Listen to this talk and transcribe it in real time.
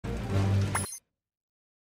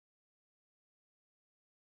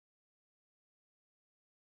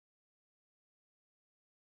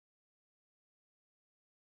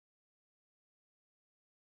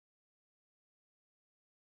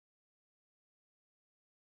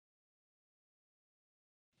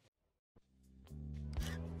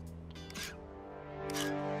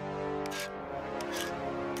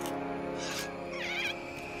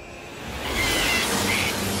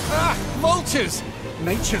creatures!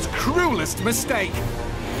 Nature's cruelest mistake!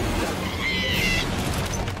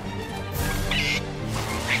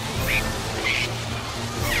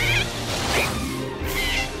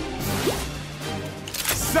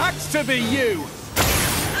 Sucks to be you!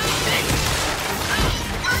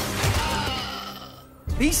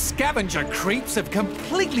 These scavenger creeps have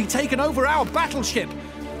completely taken over our battleship,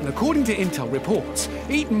 and according to intel reports,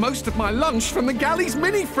 eaten most of my lunch from the galley's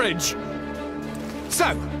mini-fridge.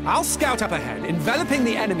 So, I'll scout up ahead, enveloping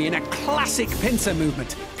the enemy in a classic pincer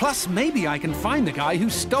movement. Plus, maybe I can find the guy who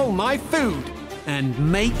stole my food, and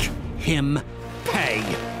make him pay.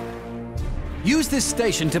 Use this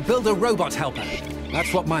station to build a robot helper.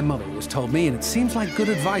 That's what my mother always told me, and it seems like good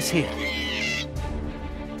advice here.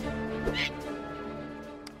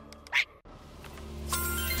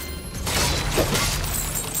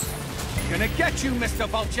 Gonna get you, Mr.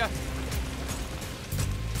 Vulture!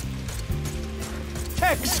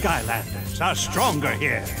 Tech Skylanders are stronger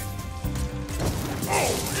here. Oh,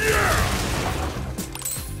 yeah!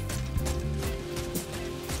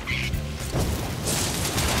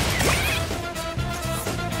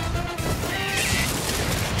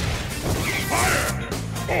 Fire!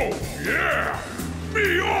 Oh, yeah!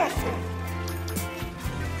 Be awesome!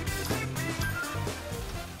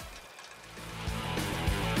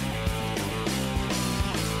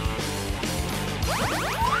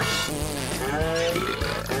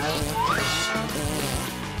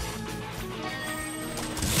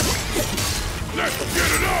 Let's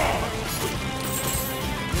get it on!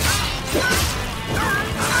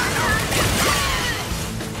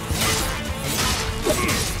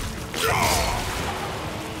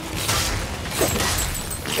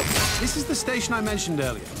 This is the station I mentioned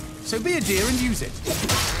earlier, so be a dear and use it.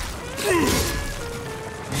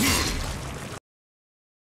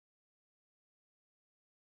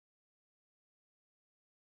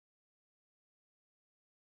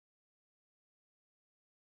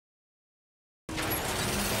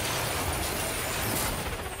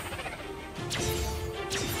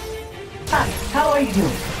 Hi, how are you doing?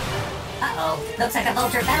 Uh-oh, looks like a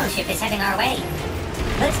Vulture battleship is heading our way.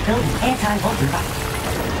 Let's build an anti-Vulture rocket.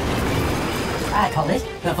 I call it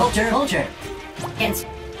the Vulture. Hence,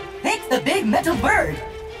 pick the big metal bird.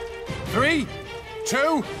 3, 2,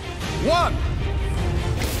 1!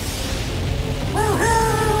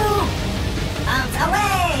 Woohoo! Bounce away!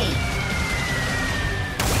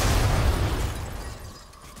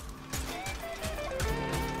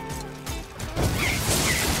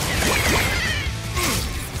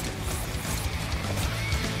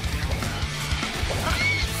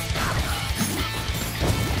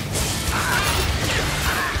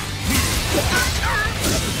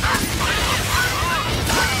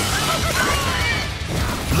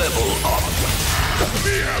 Level up!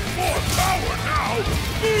 We have more power now!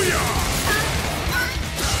 Booyah!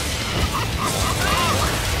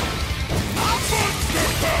 Monster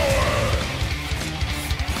power!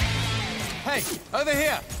 Hey, over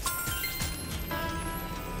here!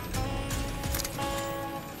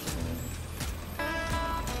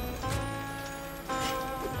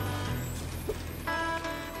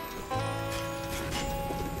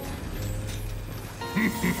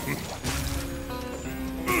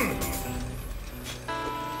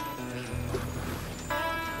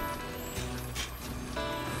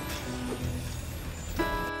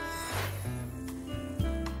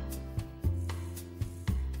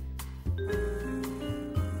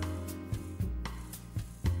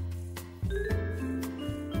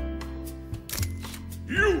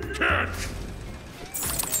 You can't!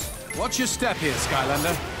 Watch your step here,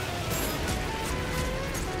 Skylander.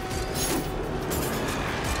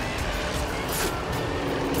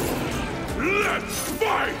 Let's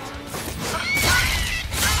fight!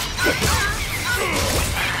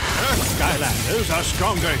 Skylanders are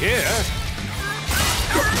stronger here.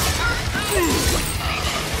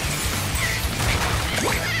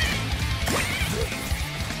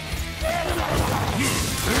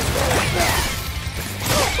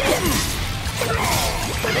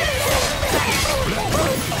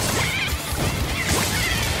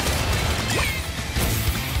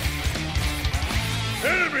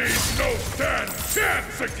 Enemies no stand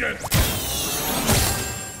chance against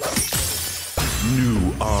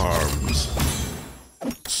new arms.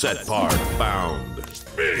 Set part found.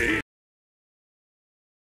 Me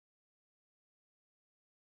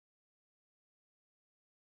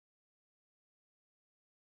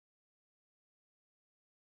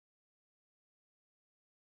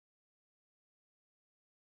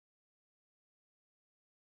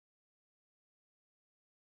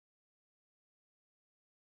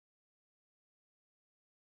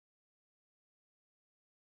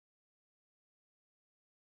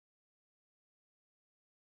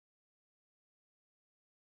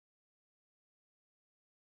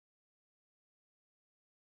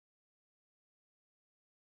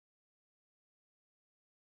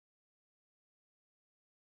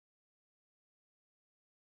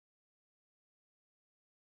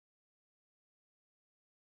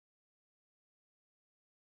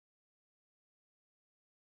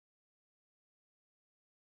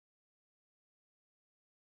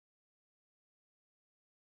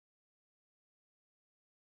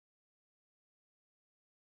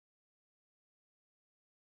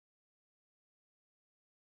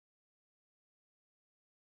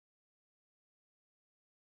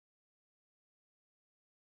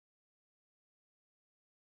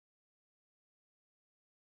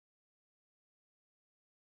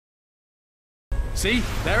See,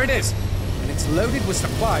 there it is. And it's loaded with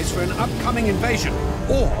supplies for an upcoming invasion.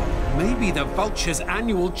 Or maybe the Vulture's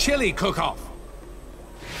annual chili cook-off.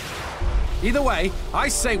 Either way, I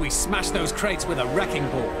say we smash those crates with a wrecking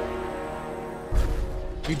ball.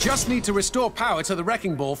 You just need to restore power to the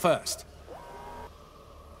wrecking ball first.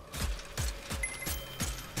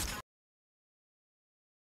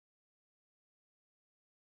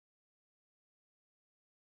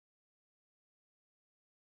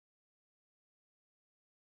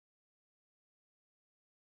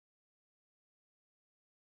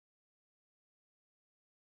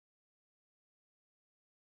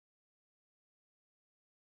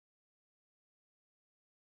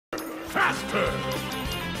 Faster!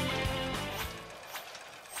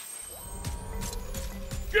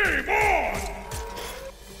 Game on!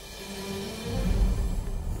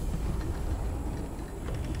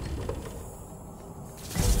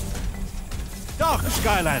 Dark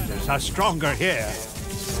Skylanders are stronger here.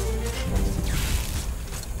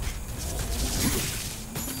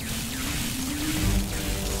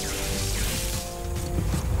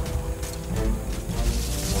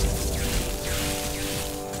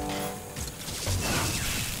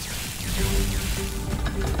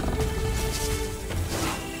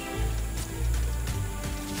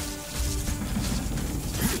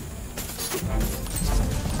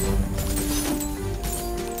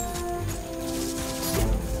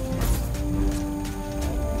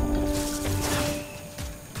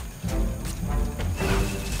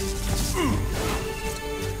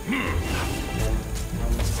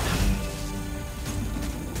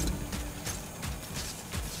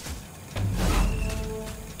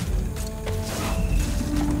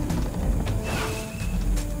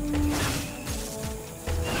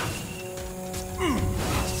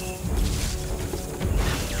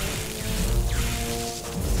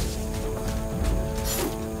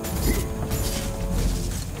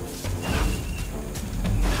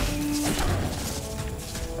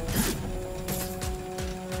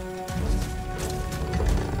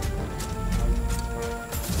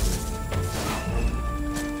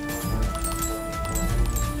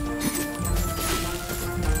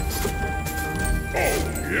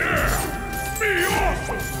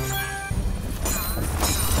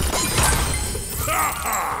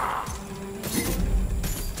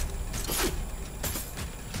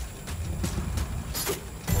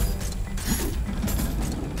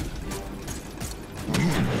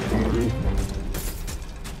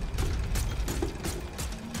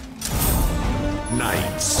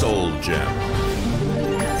 Night Soul Gem.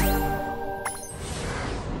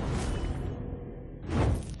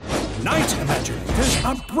 Night Imaginators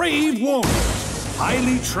are brave warriors,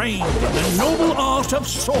 highly trained in the noble art of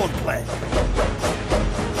swordplay.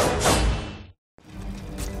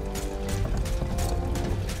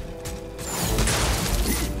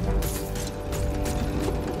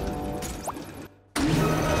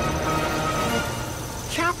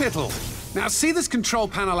 Capital! Now see this control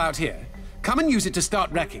panel out here? Come and use it to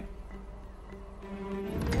start wrecking.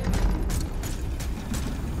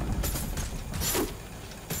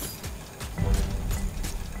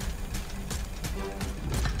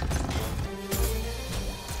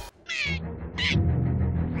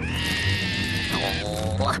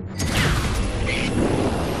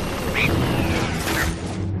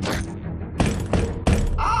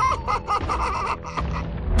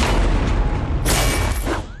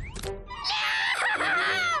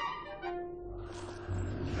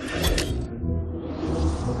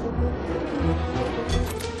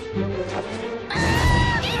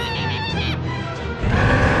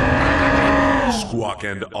 Squawk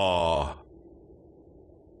and awe.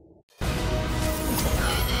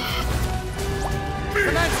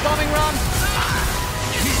 Commence bombing run!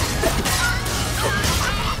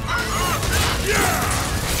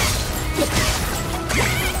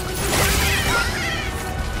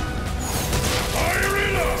 Fire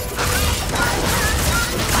it up!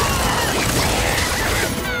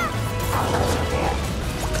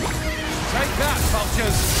 Take that,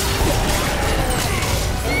 vultures!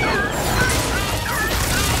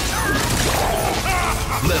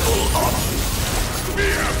 Level up! We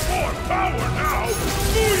have more power now!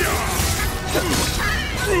 Booyah!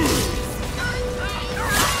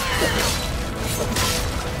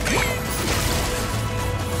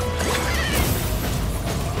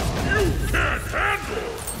 You can't handle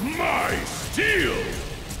my steel!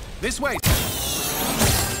 This way!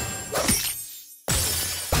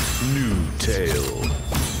 New tail.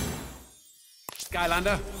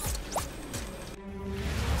 Skylander.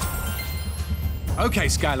 Okay,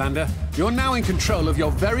 Skylander. You're now in control of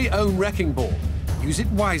your very own wrecking ball. Use it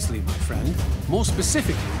wisely, my friend. More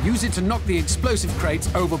specifically, use it to knock the explosive crates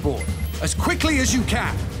overboard. As quickly as you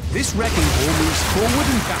can. This wrecking ball moves forward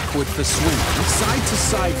and backward for swinging, side to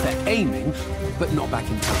side for aiming, but not back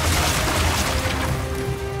in time.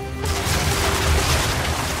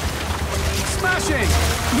 Smashing!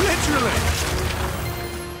 Literally!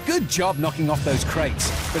 Good job knocking off those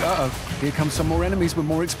crates. But uh-oh, here come some more enemies with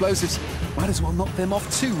more explosives. Might as well knock them off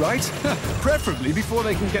too, right? Preferably before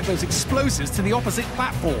they can get those explosives to the opposite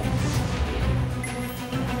platform.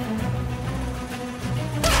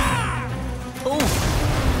 Oh!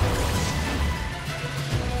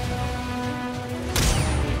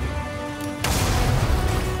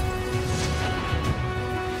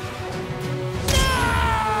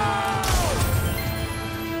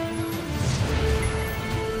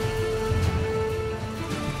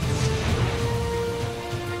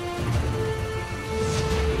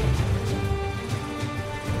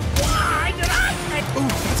 Ooh,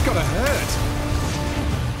 that's gotta hurt.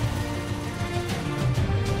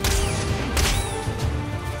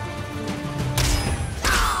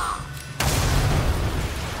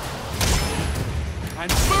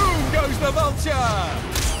 And boom goes the vulture!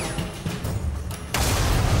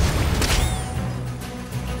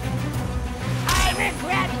 I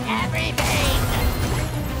regret everything!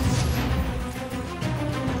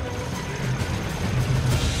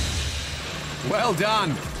 Well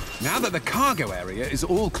done. Now that the cargo area is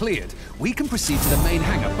all cleared, we can proceed to the main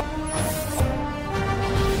hangar.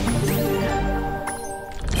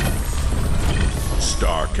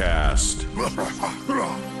 Starcast.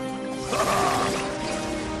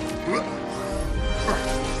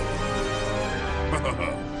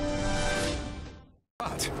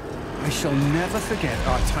 But I shall never forget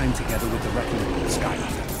our time together with the Wrecking Ball,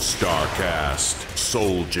 Skylander. Starcast.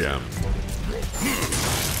 Soul Gem.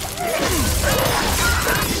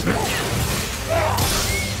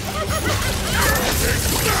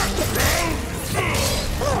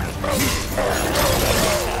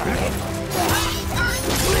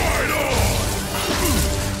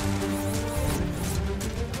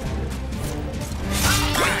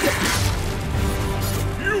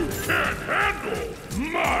 You can't handle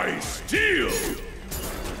my steel!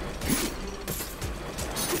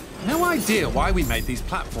 No idea why we made these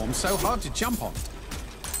platforms so hard to jump on.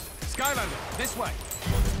 Skylander, this way.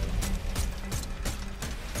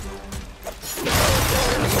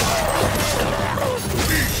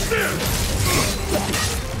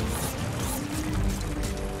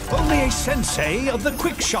 Only a sensei of the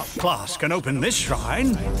quick shot class can open this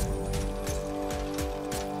shrine.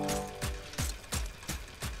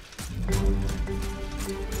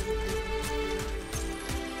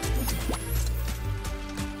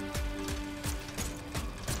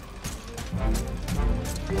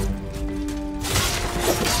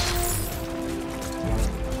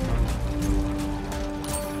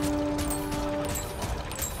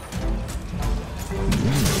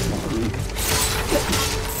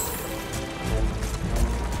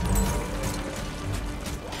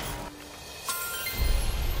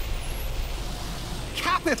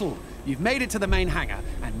 Capital! You've made it to the main hangar,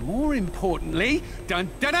 and more importantly,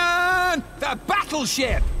 dun-dun-dun! The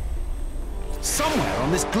battleship! Somewhere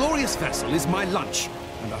on this glorious vessel is my lunch,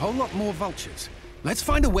 and a whole lot more vultures. Let's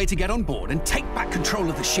find a way to get on board and take back control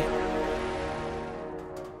of the ship.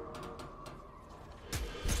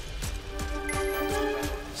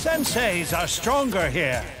 Senseis are stronger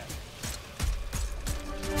here.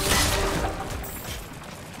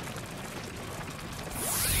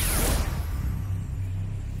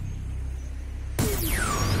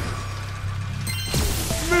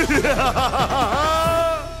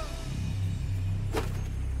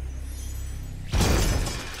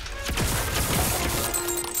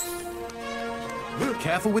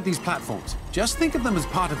 Careful with these platforms. Just think of them as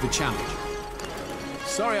part of the challenge.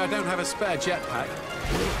 Sorry I don't have a spare jetpack.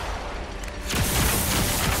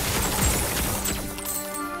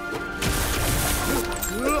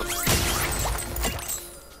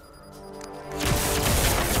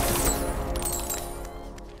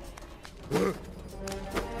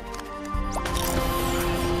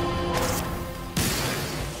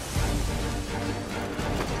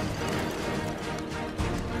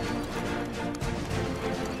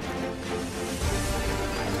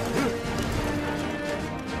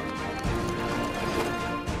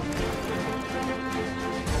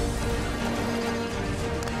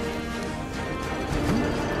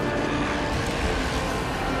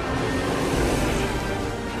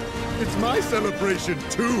 It's my celebration,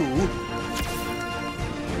 too!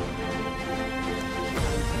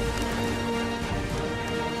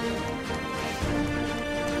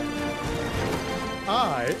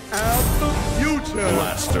 I am the future!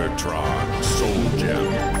 Blastertron Soul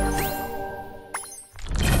Gem.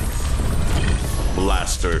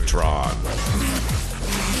 Blastertron.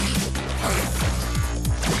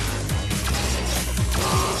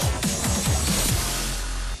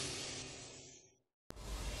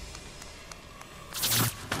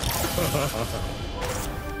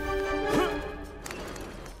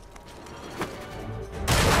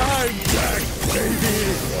 I'm back, baby!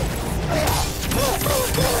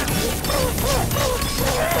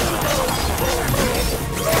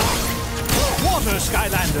 Water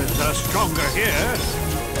Skylanders are stronger here.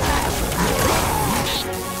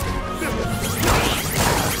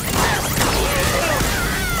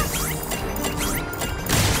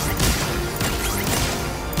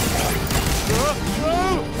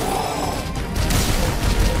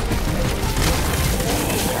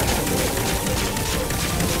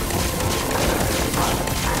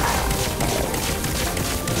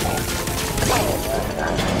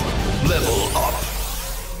 Level up.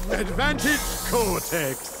 Advantage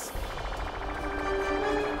Cortex!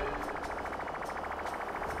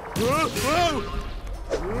 Whoa!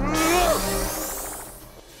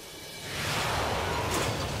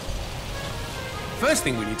 First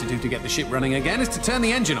thing we need to do to get the ship running again is to turn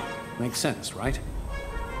the engine on. Makes sense, right?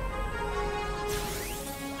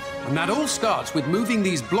 And that all starts with moving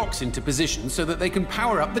these blocks into position so that they can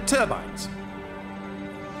power up the turbines.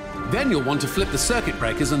 Then you'll want to flip the circuit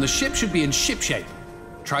breakers and the ship should be in ship shape.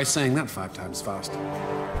 Try saying that 5 times fast.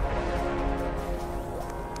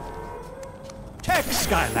 Tech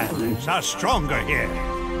Skylanders are stronger here.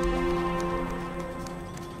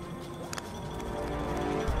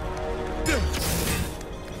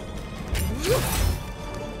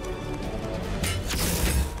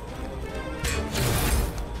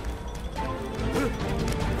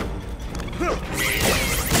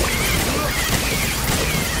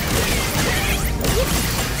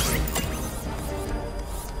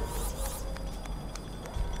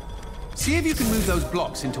 See if you can move those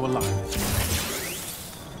blocks into a line.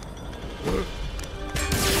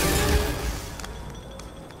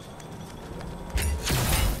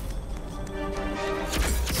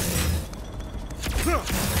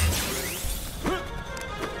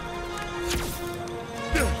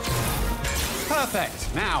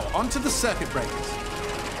 Perfect. Now, onto the circuit breakers.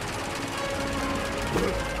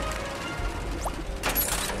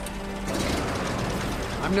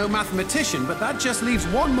 I'm no mathematician, but that just leaves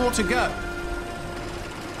one more to go.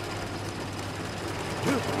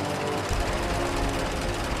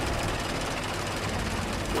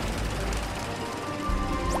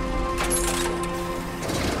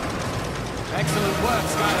 Excellent work,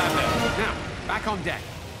 Skylander. Now, back on deck.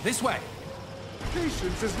 This way.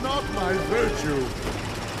 Patience is not my virtue.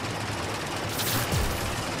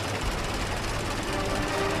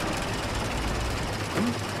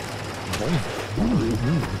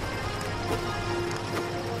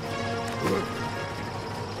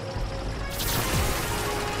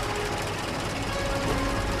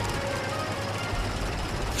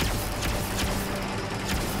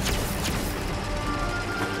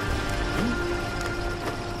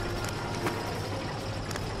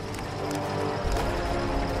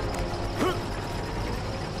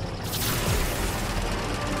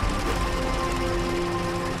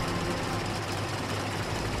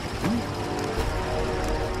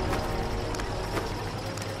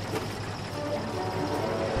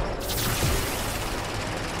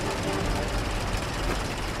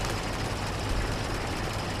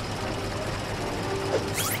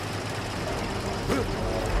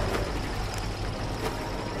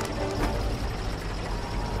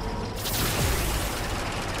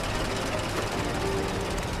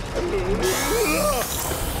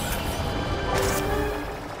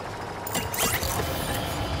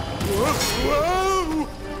 Whoa!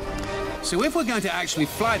 So if we're going to actually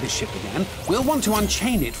fly the ship again, we'll want to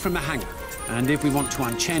unchain it from the hangar. And if we want to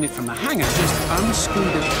unchain it from the hangar, just unscrew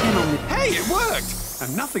the pin on the... Hey, it worked!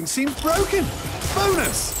 And nothing seems broken.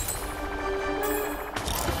 Bonus!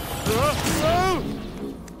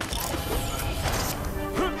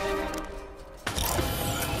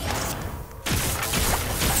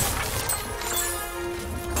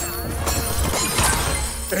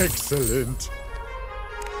 Excellent.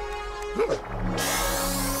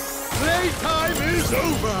 Playtime is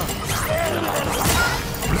over!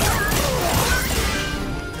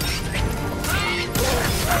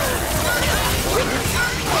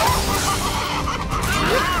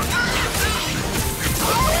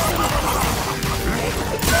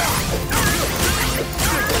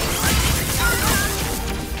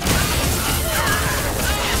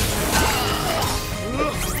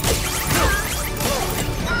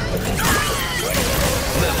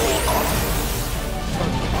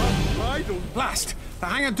 The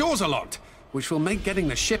hangar doors are locked, which will make getting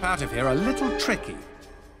the ship out of here a little tricky.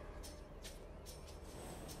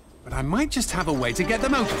 But I might just have a way to get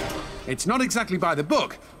them open. It's not exactly by the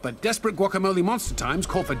book, but desperate guacamole monster times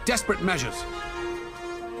call for desperate measures.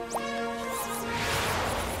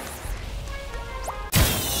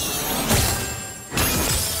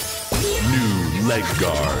 New leg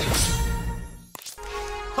guards.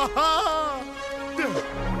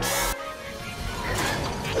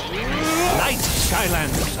 Light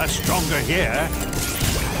Skylanders are stronger here.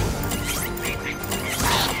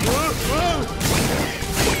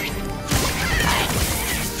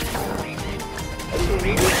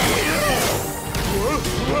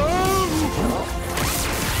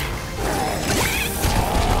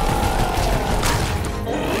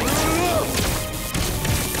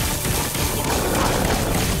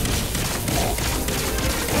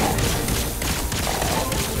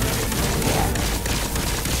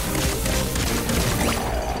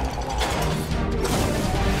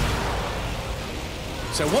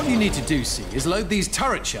 So what you need to do, see, is load these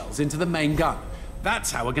turret shells into the main gun.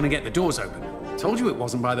 That's how we're going to get the doors open. Told you it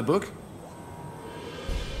wasn't by the book.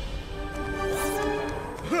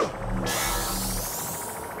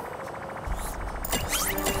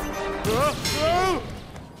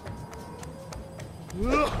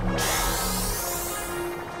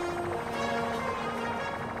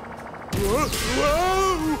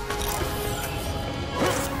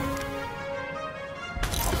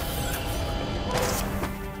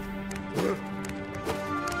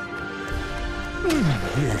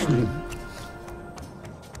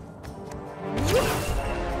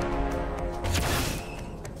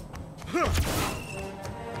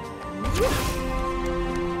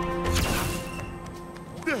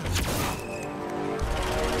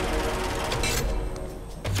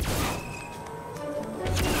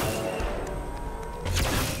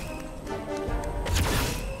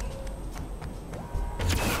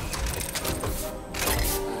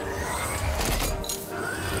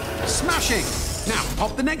 Smashing! Now,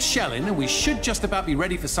 pop the next shell in and we should just about be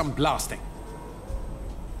ready for some blasting.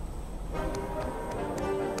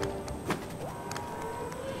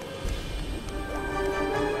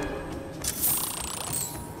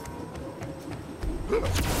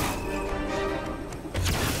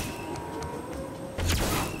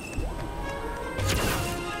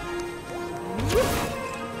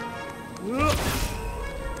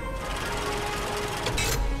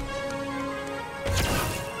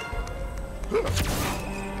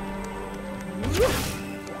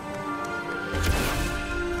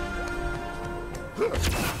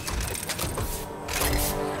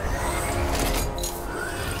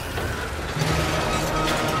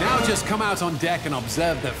 Now just come out on deck and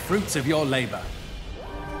observe the fruits of your labor.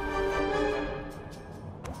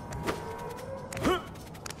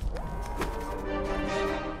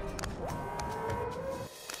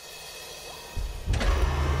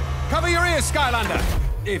 Cover your ears, Skylander,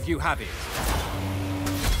 if you have it.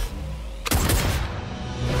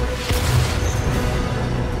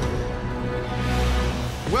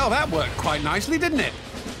 Well, that worked quite nicely, didn't it?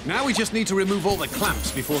 Now we just need to remove all the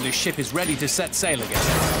clamps before this ship is ready to set sail again.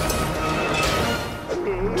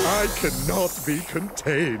 I cannot be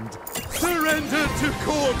contained. Surrender to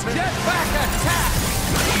Cortex! Get back, attack!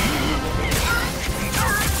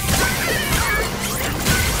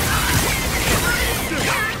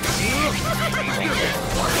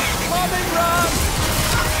 Bombing run!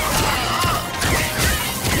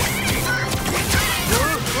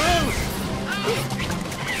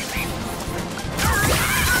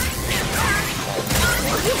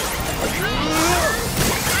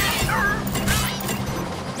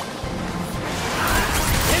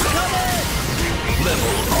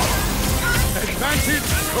 Advantage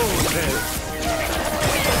Cortex!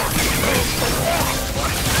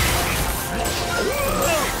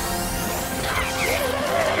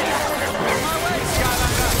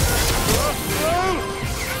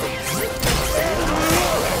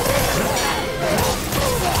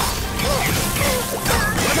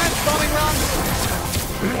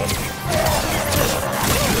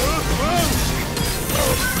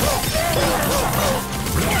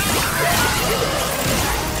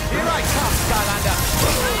 Here I come, Skylander!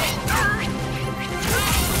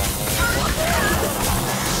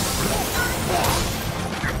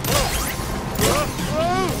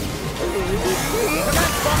 Commence bombing run!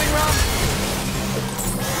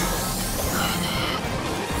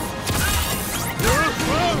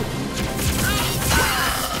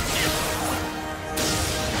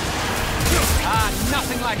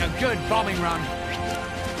 Nothing like a good bombing run.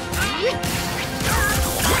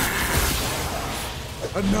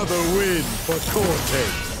 Another win for Cortex.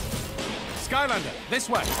 Skylander, this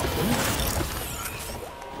way.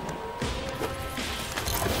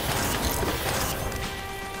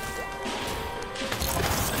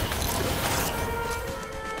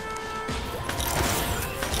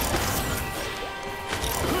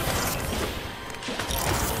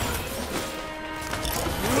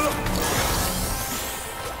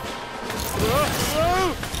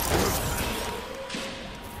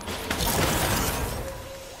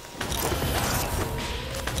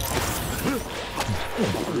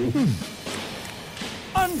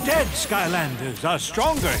 Undead Skylanders are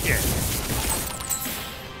stronger here.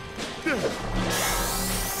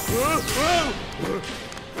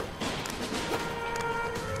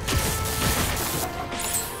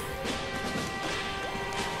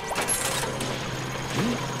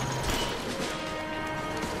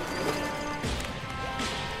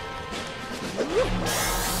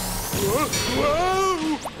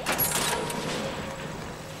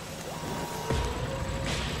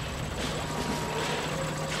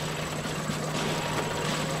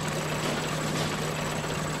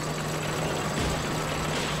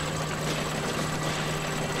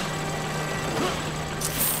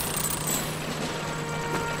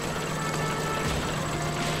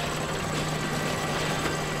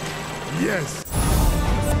 Yes.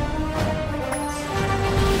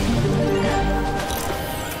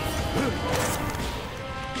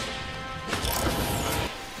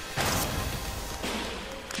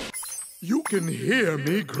 You can hear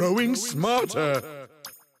me growing smarter.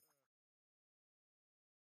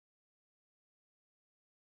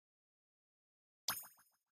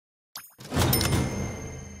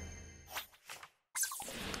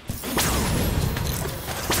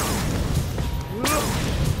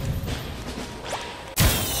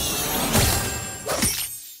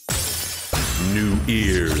 New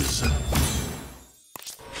ears.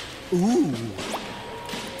 Ooh.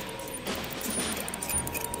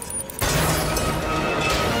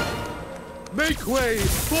 Make way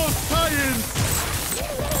for science!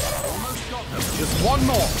 Almost got them. Just one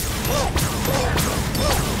more.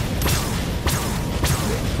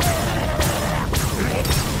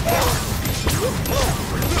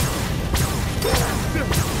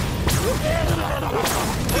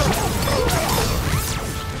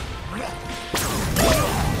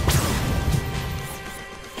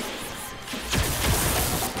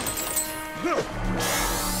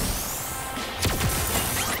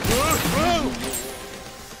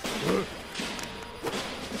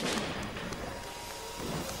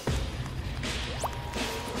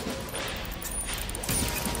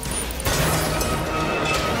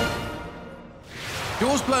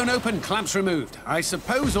 Doors blown open, clamps removed. I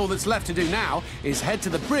suppose all that's left to do now is head to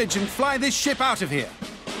the bridge and fly this ship out of here.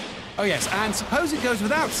 Oh yes, and suppose it goes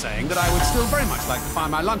without saying that I would still very much like to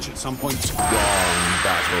find my lunch at some point. Wrong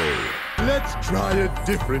battle. Let's try a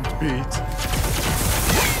different beat.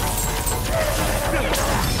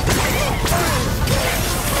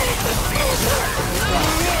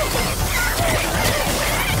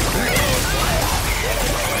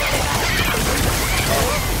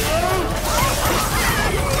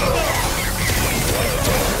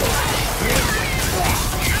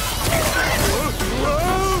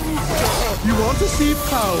 You want to see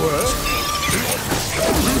power?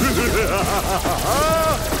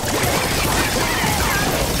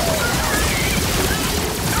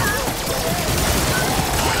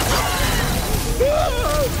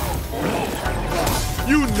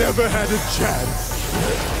 You never had a chance.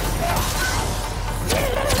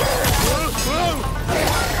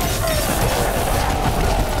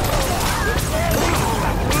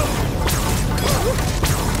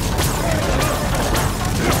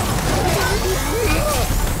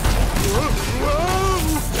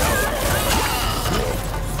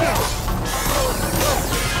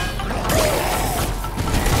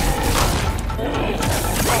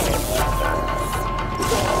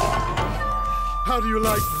 How do you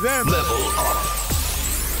like them? Level up.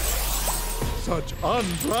 Such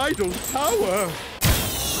unbridled power.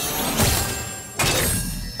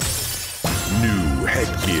 New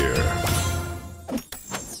headgear.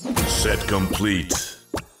 Set complete.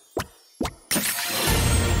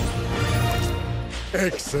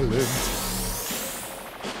 Excellent.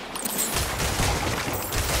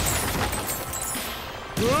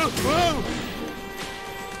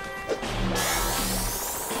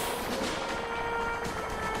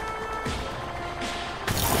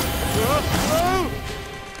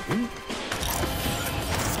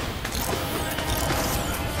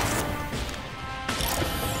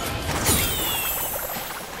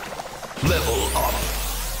 Level up.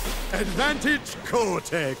 Advantage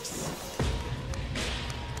Cortex.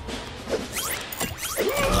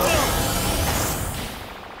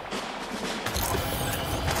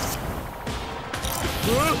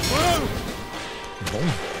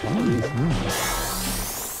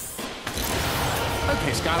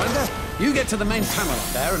 Okay, Skylander, you get to the main panel up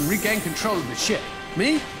there and regain control of the ship.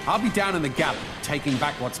 Me, I'll be down in the galley, taking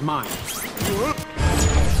back what's mine.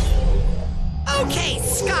 Okay,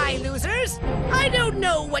 Sky Losers! I don't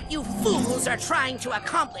know what you fools are trying to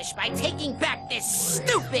accomplish by taking back this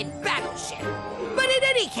stupid battleship. But in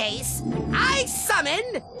any case, I summon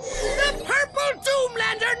the Purple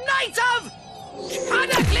Doomlander Knight of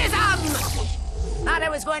Cataclysm! Thought I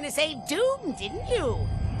was going to say Doom, didn't you?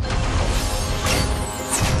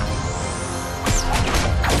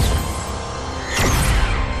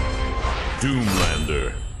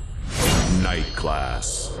 Doomlander. Night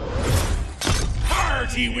class.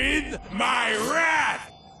 Party with my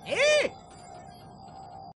wrath! Eh?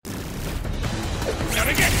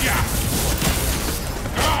 Gonna get ya!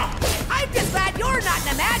 I'm just glad you're not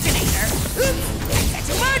an Imaginator! Oops! I said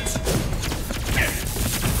too much!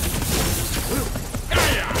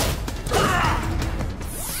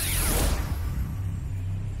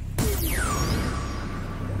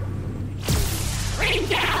 Bring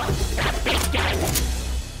down the big gun!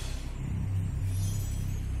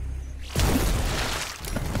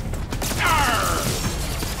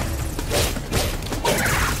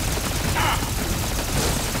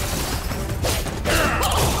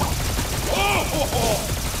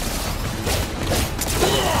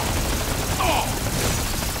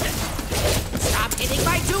 Stop hitting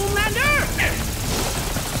my Doomlander!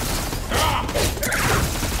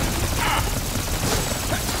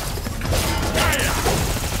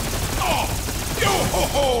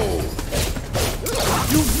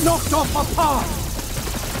 You've knocked off my path!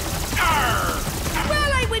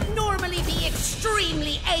 Well, I would normally be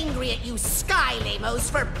extremely angry at you Sky Lamos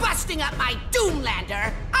for busting up my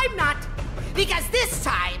Doomlander. I'm not, because this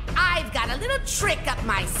time I've got a little trick up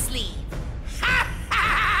my sleeve. Ha ha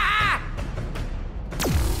ha!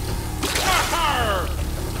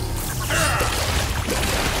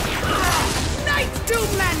 Night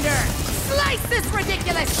Doomlander! Slice this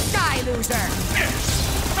ridiculous Sky Loser!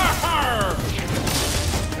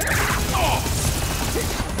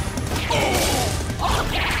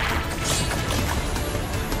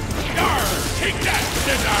 Take that,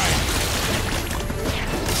 Jedi!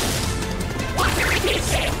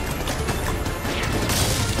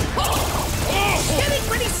 Getting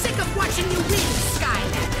pretty sick of watching you win,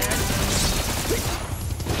 Skylander.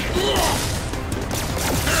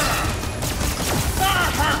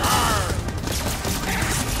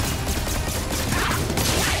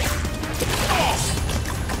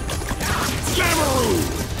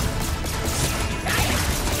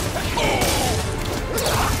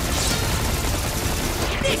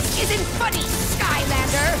 This isn't funny,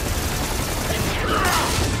 Skylander!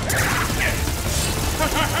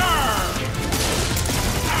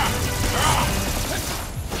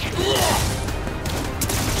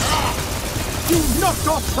 You've knocked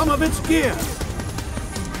off some of its gear!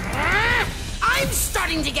 I'm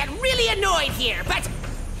starting to get really annoyed here, but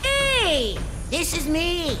hey! This is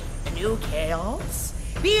me, the new Chaos.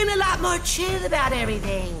 Being a lot more chill about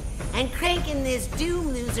everything and cranking this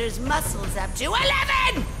Doom Loser's muscles up to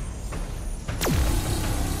 11!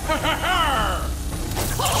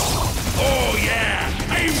 Oh yeah!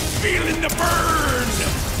 I'm feeling the burn!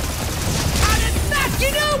 How does that?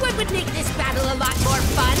 You know what would make this battle a lot more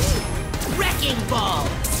fun? Wrecking balls!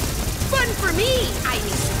 Fun for me, I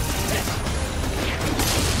mean.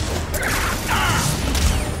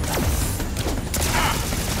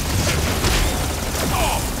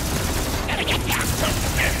 Gotta get ya!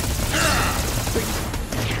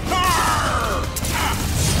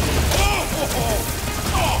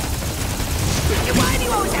 Why do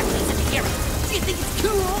you always have to use a hero? Do you think it's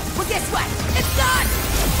cool? Well, guess what? It's not!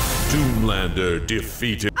 Doomlander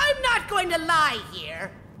defeated. I'm not going to lie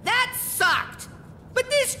here. That sucked. But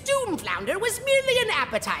this Doom Flounder was merely an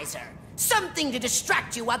appetizer. Something to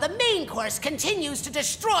distract you while the main course continues to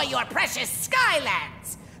destroy your precious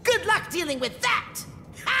Skylands. Good luck dealing with that.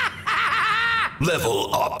 Ha ha ha!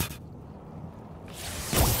 Level up.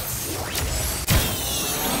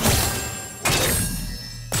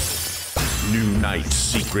 New night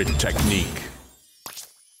secret technique.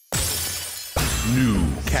 New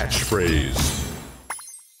catchphrase.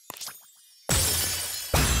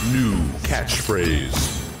 New catchphrase.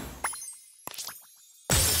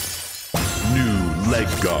 New leg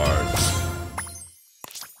guards.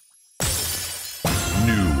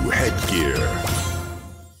 New headgear.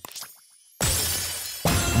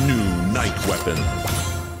 New night weapon.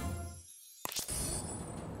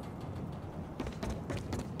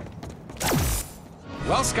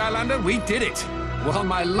 Well, Skylander, we did it. While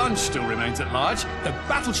my lunch still remains at large, the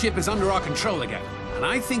battleship is under our control again. and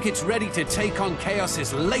I think it's ready to take on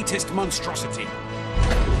Chaos's latest monstrosity.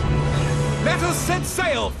 Let us set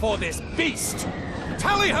sail for this beast!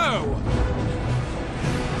 Tally-ho!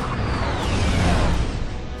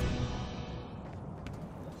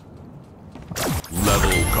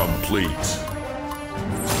 Level complete.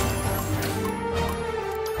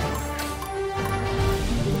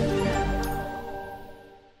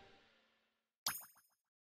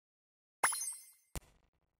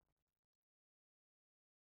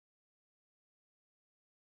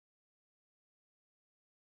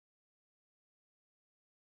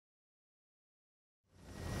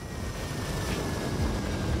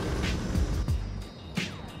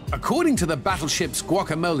 According to the battleship's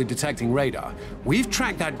guacamole detecting radar, we've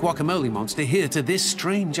tracked that guacamole monster here to this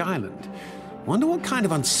strange island. Wonder what kind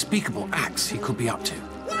of unspeakable acts he could be up to.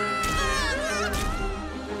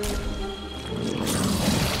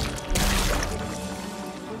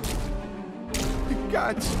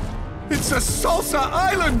 God, it's a salsa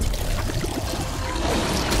island!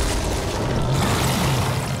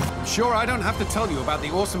 Sure, I don't have to tell you about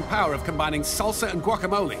the awesome power of combining salsa and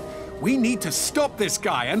guacamole. We need to stop this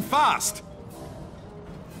guy, and fast!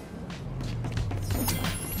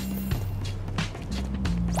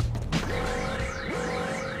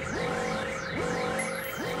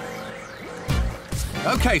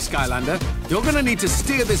 Okay, Skylander, you're gonna need to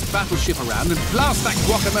steer this battleship around and blast that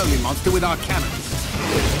guacamole monster with our cannons.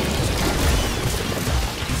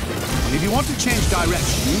 And if you want to change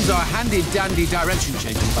direction, use our handy-dandy direction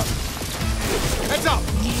changing button. Heads up!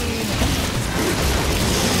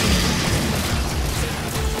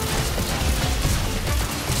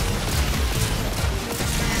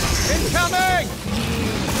 Incoming!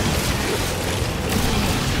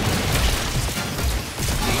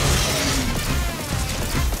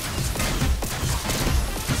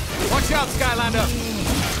 Watch out, Skylander!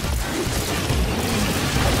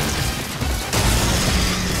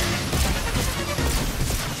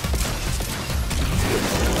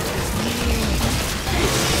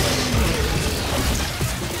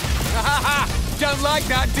 Don't like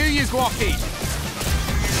that, do you, Guacky?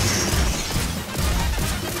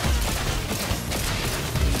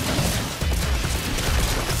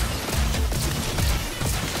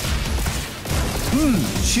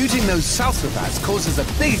 Shooting those salsa bats causes a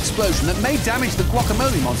big explosion that may damage the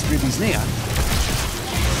guacamole monster if he's near.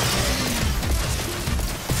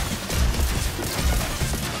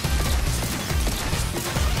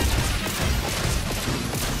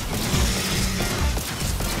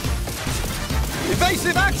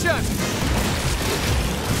 Evasive action!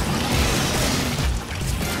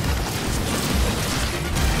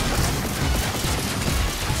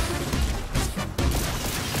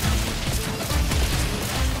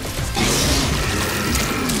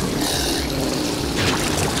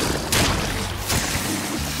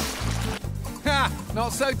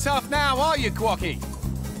 Not so tough now, are you, Guacky?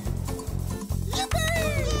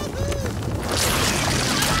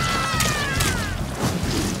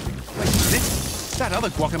 Wait a minute. That other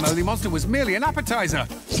guacamole monster was merely an appetizer.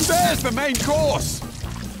 There's the main course!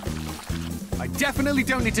 I definitely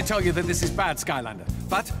don't need to tell you that this is bad, Skylander.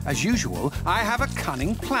 But, as usual, I have a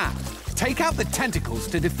cunning plan. Take out the tentacles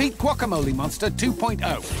to defeat Guacamole Monster 2.0.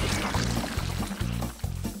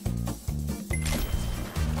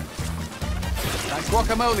 That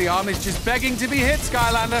guacamole arm is just begging to be hit,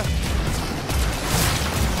 Skylander.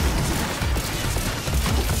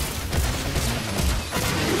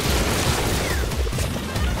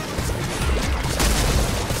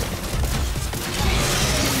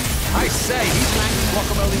 I say, he's an angry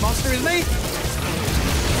guacamole monster, isn't he?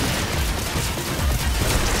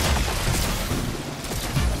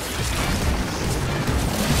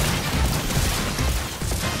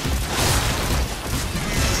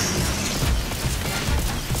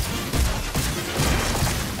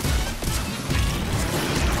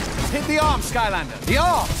 Hit the arm, Skylander. The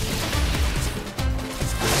arm!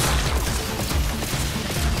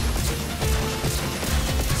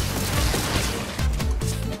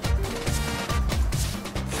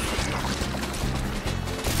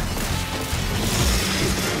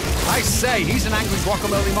 I say, he's an angry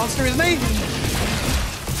guacamole monster, isn't he?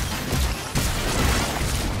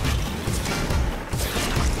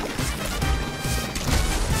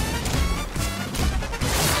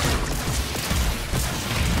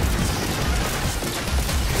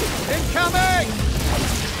 Incoming!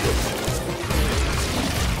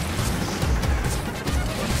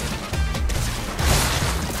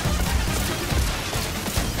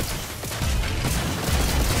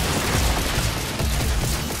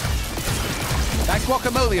 That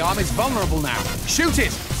guacamole arm is vulnerable now. Shoot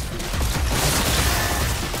it!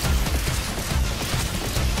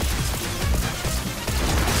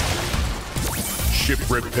 battleship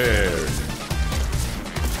repaired.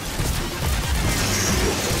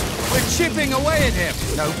 We're chipping away at him.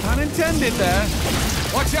 No pun intended there.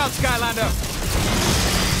 Watch out, Skylander.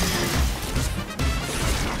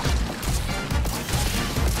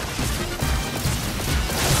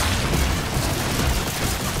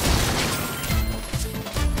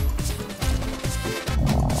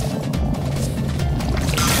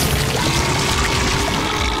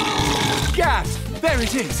 Gas! There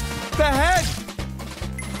it is! The head!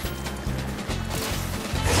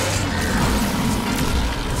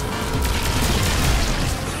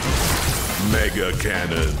 Mega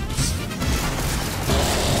cannons.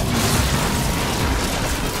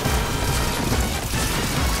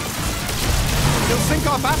 He'll sink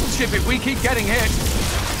our battleship if we keep getting hit.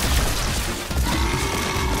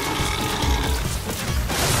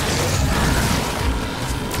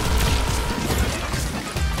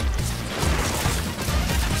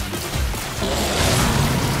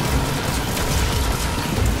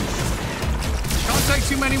 Can't take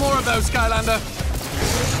too many more of those, Skylander.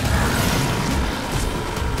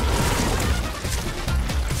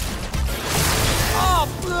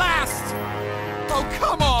 Blast! Oh,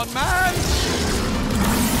 come on, man!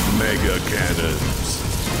 Mega cannons.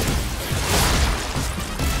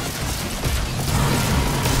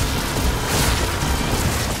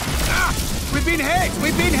 Ah! We've been hit!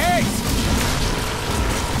 We've been hit!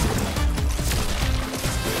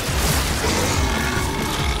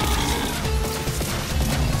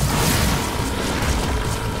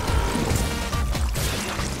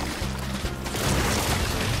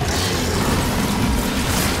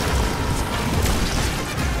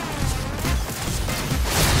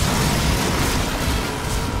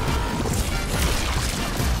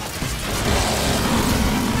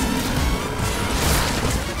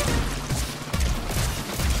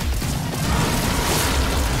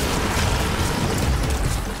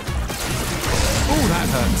 That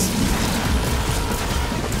hurts.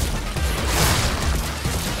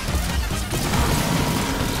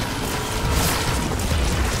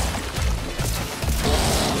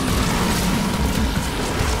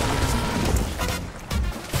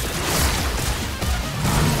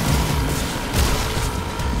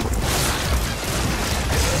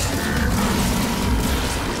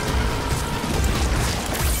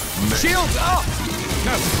 Shields up!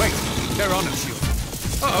 No, wait. They're on a shield.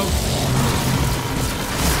 Uh-oh.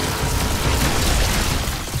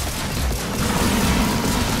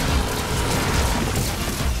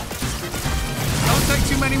 Take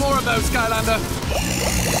too many more of those, Skylander.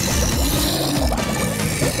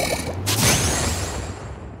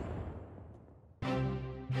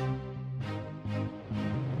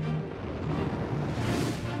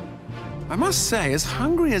 I must say, as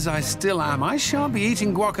hungry as I still am, I shan't be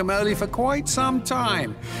eating guacamole for quite some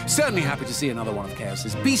time. Certainly happy to see another one of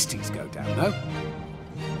Chaos's beasties go down, though.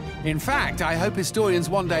 In fact, I hope historians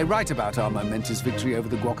one day write about our momentous victory over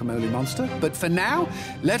the guacamole monster. But for now,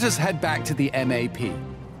 let us head back to the MAP.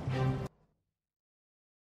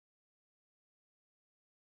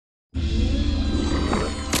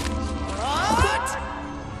 What?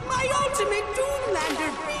 My ultimate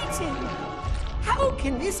Doomlander beaten! How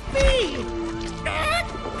can this be?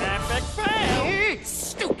 Epic fail!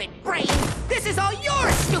 Stupid brain! This is all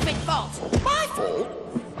your stupid fault! My fault?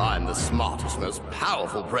 I'm the smartest, most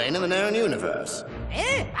powerful brain in the known universe.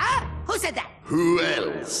 Who said that? Who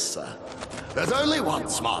else? There's only one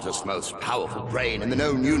smartest, most powerful brain in the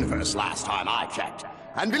known universe last time I checked.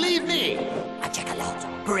 And believe me, I check a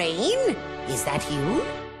lot. Brain? Is that you?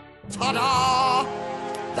 ta-da!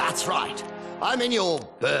 That's right. I'm in your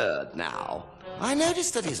bird now. I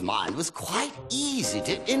noticed that his mind was quite easy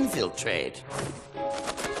to infiltrate.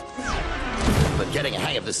 But getting a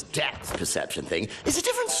hang of this depth perception thing is a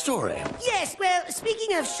different story. Yes, well,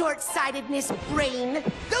 speaking of short-sightedness, brain,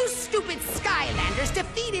 those stupid Skylanders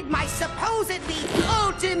defeated my supposedly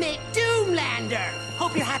ultimate Doomlander.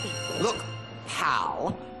 Hope you're happy. Look,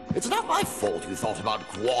 pal, it's not my fault you thought about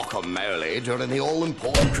guacamole during the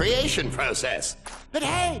all-important creation process. But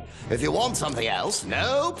hey, if you want something else,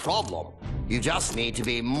 no problem. You just need to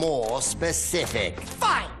be more specific.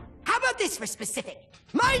 Fine. How about this for specific?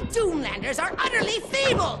 My Doomlanders are utterly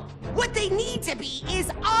feeble. What they need to be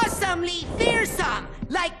is awesomely fearsome.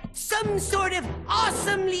 Like some sort of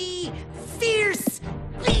awesomely fierce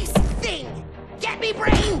beast thing. Get me,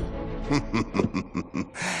 brain?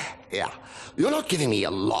 Yeah, you're not giving me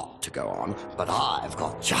a lot to go on, but I've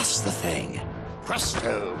got just the thing.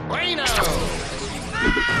 Presto, bueno!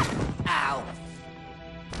 Ow.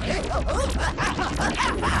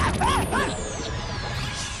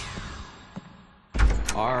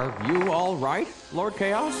 Are you all right, Lord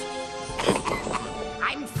Chaos?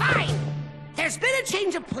 I'm fine. There's been a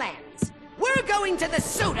change of plans. We're going to the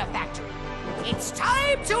soda factory. It's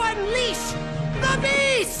time to unleash the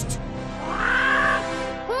beast!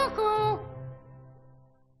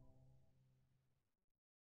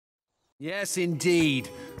 Yes, indeed.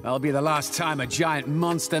 That'll be the last time a giant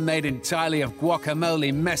monster made entirely of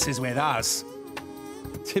guacamole messes with us.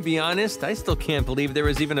 To be honest, I still can't believe there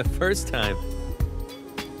was even a first time.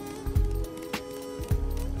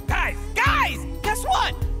 Guys! Guess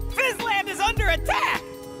what? Fizzland is under attack!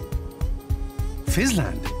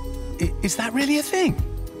 Fizzland? Is that really a thing?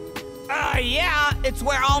 Yeah, it's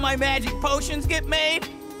where all my magic potions get made.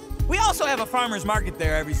 We also have a farmer's market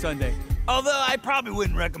there every Sunday, although I probably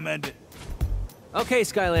wouldn't recommend it. Okay,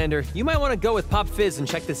 Skylander, you might want to go with Pop Fizz and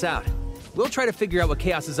check this out. We'll try to figure out what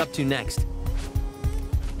Chaos is up to next.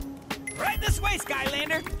 Right this way,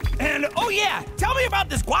 Skylander. And, oh yeah, tell me about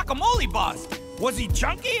this guacamole boss. Was he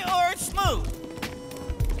chunky or smooth?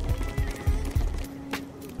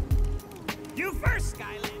 You first,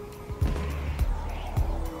 Skylander.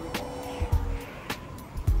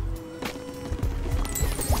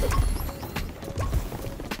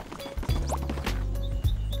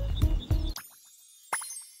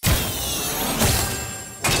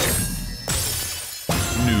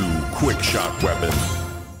 New quick shot weapon.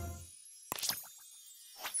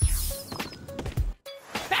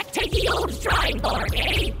 Back to the old drawing board,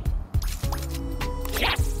 eh?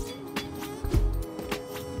 Yes!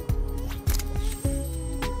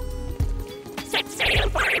 Set sail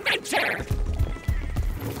for adventure!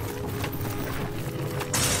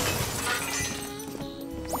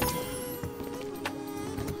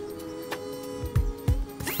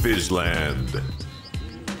 Fizzland.